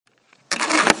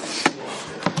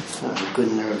Good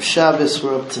Erev Shabbos.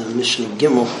 We're up to Mishnah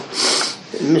Gimel.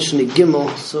 Mishnah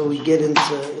Gimel. So we get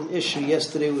into an issue.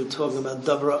 Yesterday we were talking about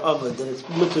Dabra Avad, that it's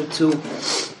mutter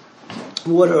to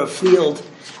water a field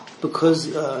because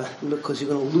you're going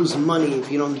to lose money if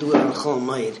you don't do it on Chol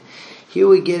Moed. Here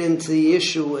we get into the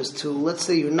issue as to, let's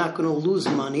say you're not going to lose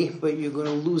money, but you're going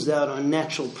to lose out on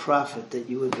natural profit that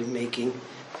you would be making.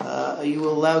 Are you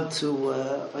allowed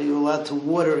to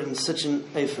water in such an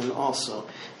eifin also?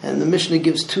 And the Mishnah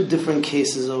gives two different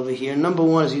cases over here. Number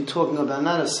one is you're talking about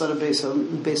not a sada beis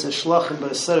shlachim,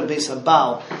 but a sada beis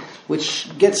habal,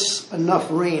 which gets enough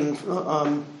rain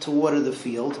to water the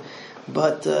field.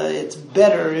 But it's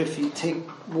better if you take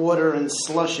water and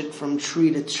slush it from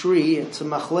tree to tree. It's a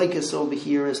machlekes over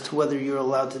here as to whether you're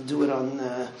allowed to do it on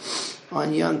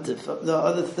Yantif. The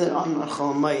other thing on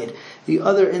Chol Moed. The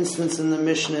other instance in the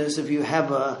Mishnah is if you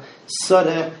have a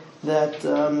sada that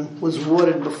was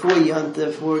watered before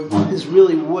Yantif, or is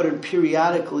really watered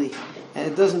periodically, and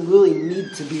it doesn't really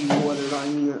need to be watered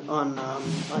on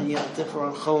Yantif or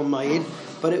on Chol Moed,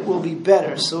 but it will be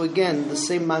better. So again, the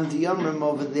same Mandiyamrim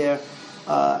over there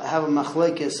have a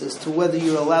machlekes as to whether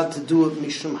you're allowed to do it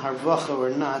mishum harvacha or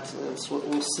not. That's what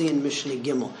we'll see in Mishnah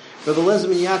Gimel. Rabbi Eliezer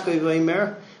ben Yaakov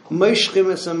Vaymer,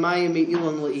 Moishchim es hamayim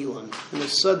me'ilan le'ilan. And the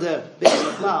sada beis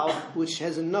habal, which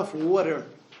has enough water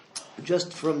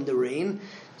just from the rain,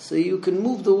 so you can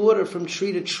move the water from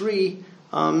tree to tree,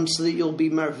 so that you'll be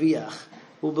marviach.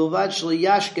 Ubilvad shelo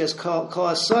yashkes kol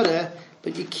hasada,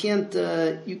 but you can't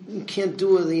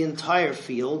do it the entire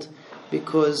field,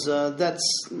 because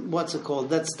that's what's it called?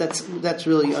 That's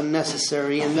really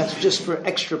unnecessary, and that's just for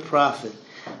extra profit.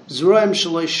 Zroim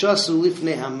shelo shasu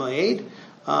lifnei hamoed,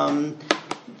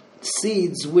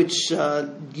 seeds which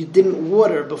you didn't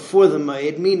water before the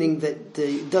moed, meaning that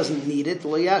it doesn't need it.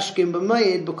 Lo yashkim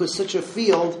b'moed, because such a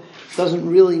field doesn't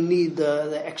really need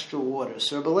the extra water.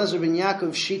 So Rabbi Eliezer ben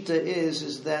Yaakov shita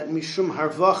is that mishum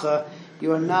harvacha,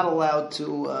 you are not allowed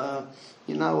to.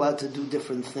 You're not allowed to do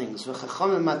different things. The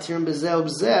Chachamim are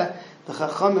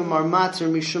matir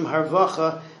mishum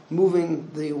harvacha,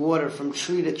 moving the water from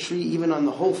tree to tree, even on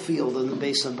the whole field in the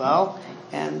beis habal,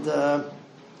 and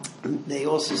they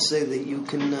also say that you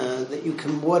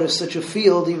can water such a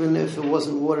field even if it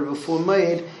wasn't watered before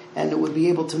Moed, and it would be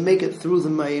able to make it through the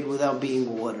Moed without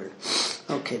being watered.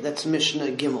 Okay, that's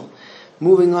Mishnah Gimel.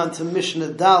 Moving on to Mishnah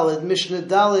Daled. Mishnah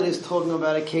Daled is talking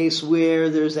about a case where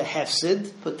there's a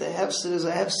hefsid, but the hefsid is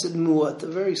a hefsid muat, a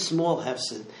very small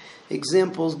hefsid.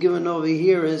 Examples given over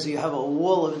here is you have a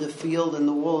wall of the field, and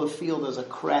the wall of the field has a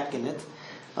crack in it,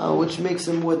 which makes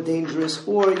it more dangerous.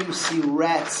 Or you see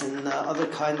rats and other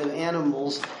kind of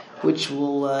animals which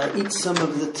will eat some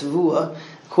of the tevuah.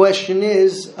 Question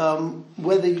is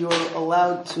whether you're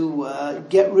allowed to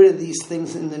get rid of these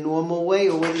things in the normal way,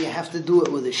 or whether you have to do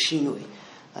it with a shinui.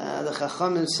 The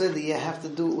Chachamim said that you have to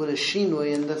do it with a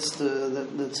shinui, and that's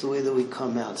the way that we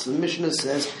come out. So the Mishnah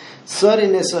says,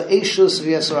 "Sarin esa eishus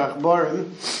v'yasar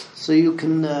achbarim," so you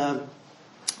can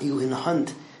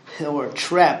hunt or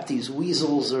trap these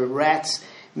weasels or rats,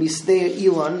 mistei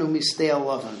ilan or mistei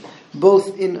lavan,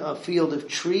 both in a field of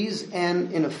trees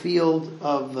and in a field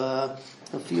of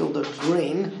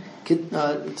grain.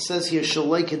 It says here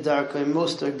shalei kedarka, and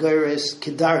most are geiris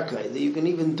kedarka. That you can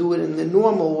even do it in the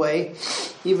normal way,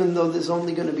 even though there's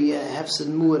only going to be a hefsid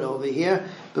muad over here.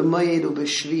 B'mayed u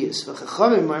b'shviyas. The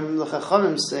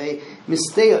Chachamim say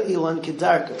mistei ilan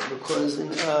kedarka, because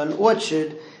in an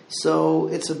orchard, so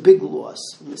it's a big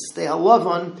loss. Mistei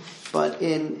halavan, but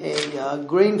in a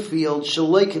grain field,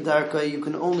 shalei kedarka, you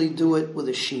can only do it with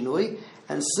a shinui.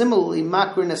 And similarly,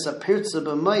 makrin es apirtza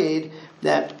b'mayed,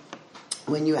 that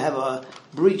when you have a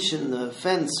breach in the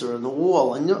fence or in the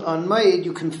wall, and on Moed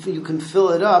you can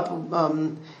fill it up.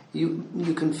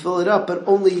 You can fill it up, but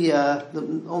only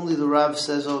the Rav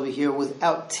says over here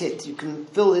without tit. You can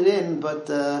fill it in, but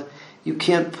you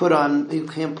can't put on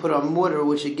mortar,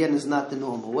 which again is not the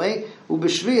normal way.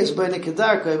 Ubeshviyas by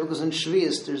nekedarka, because in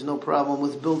shviyas there's no problem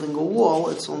with building a wall.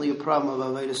 It's only a problem of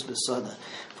avodas besada.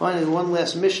 Finally, one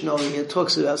last Mishnah over here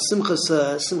talks about Simchas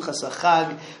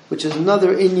HaChag, which is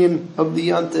another inyan of the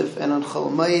Yantif and on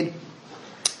Chol Moed.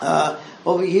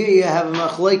 Over here you have a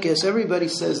machlekes. Everybody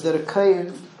says that a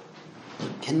kayin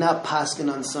cannot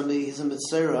paskin on somebody who's a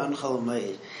mitzvah on Chol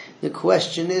Moed. The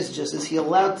question is is he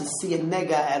allowed to see a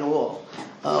nega at all?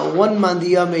 One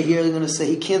mandiyama here is going to say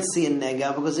he can't see a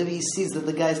nega, because if he sees that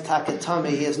the guy's taka tameh,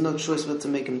 he has no choice but to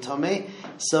make him tameh.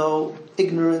 So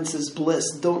ignorance is bliss.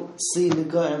 Don't see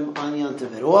negaim on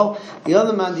yantiv at all. The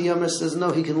other mandiyama says no,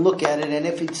 he can look at it, and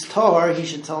if it's tar, he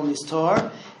should tell him he's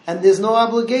tar, and there's no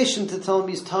obligation to tell him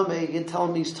he's tameh. He can tell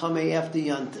him he's tameh after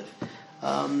yantiv.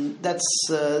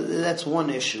 That's one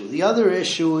issue. The other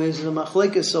issue is the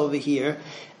machlekes over here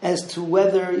as to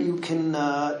whether you can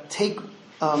take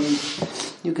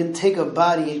a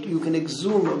body, you can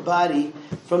exhume a body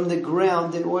from the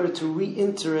ground in order to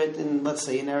re-enter it in, let's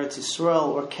say, in Eretz Yisrael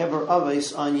or Kever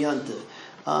Avos on Yantiv.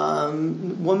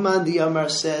 One man, the Amar,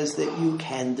 says that you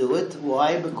can do it.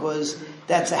 Why? Because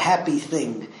that's a happy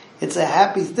thing. It's a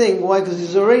happy thing. Why? Because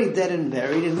he's already dead and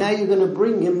buried, and now you're going to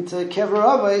bring him to Kever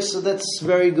Avos, so that's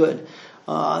very good.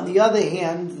 On the other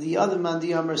hand, the other man,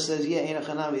 the Amar, says, yeah,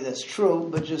 Einach, that's true,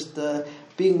 but just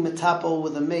being metapel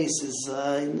with a mace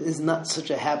is not such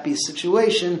a happy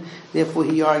situation. Therefore,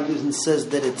 he argues and says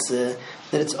that it's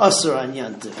asur on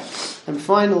Yantiv. And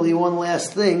finally, one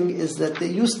last thing is that there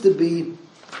used to be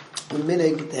a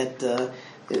minig that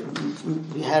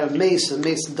we had a mace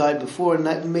died before, and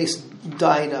that mace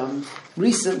died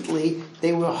recently.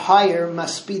 They will hire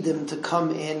maspidim to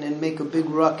come in and make a big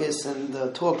ruckus and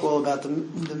talk all about the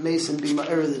mace and be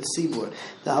ma'er the tzibur.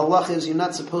 The halach is you're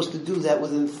not supposed to do that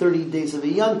within 30 days of a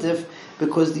yantif,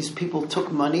 because these people took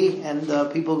money and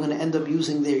people are going to end up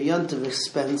using their yantif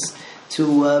expense to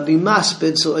be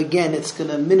maspid. So again, it's going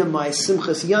to minimize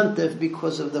simchas yantif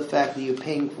because of the fact that you're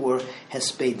paying for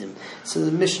hespedim. So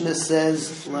the Mishnah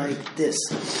says like this: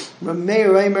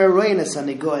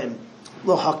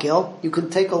 Lo hakel. You can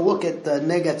take a look at the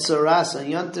negat saras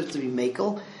and yantif to be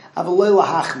makel,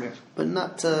 but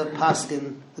not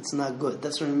paskin. It's not good.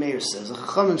 That's what Meir says. The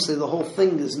Chachamim say the whole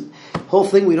thing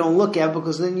we don't look at,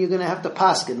 because then you're going to have to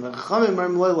paskin. The Chachamim are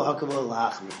lo hakel lo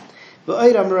hachmir.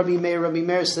 Rabbi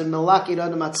Meir said,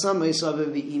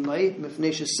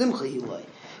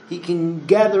 he can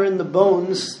gather in the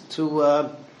bones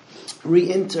to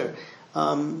re-enter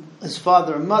his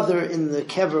father and mother in the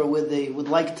kever where they would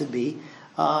like to be,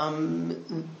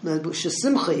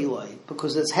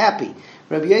 because it's happy.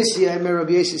 Rabbi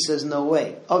Yossi says, no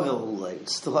way.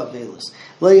 It's still avelus.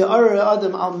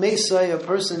 A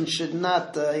person should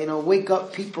not, wake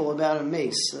up people about a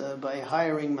mace by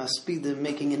hiring maspidim,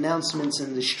 making announcements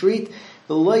in the street.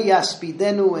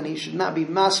 And he should not be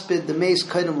maspid the mace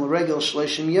kaidem l'regel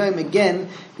shloshim yom, again,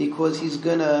 because he's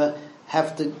going to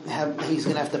have to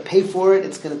pay for it.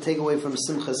 It's going to take away from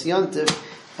simchas yantiv,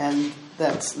 and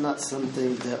that's not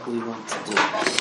something that we want to do.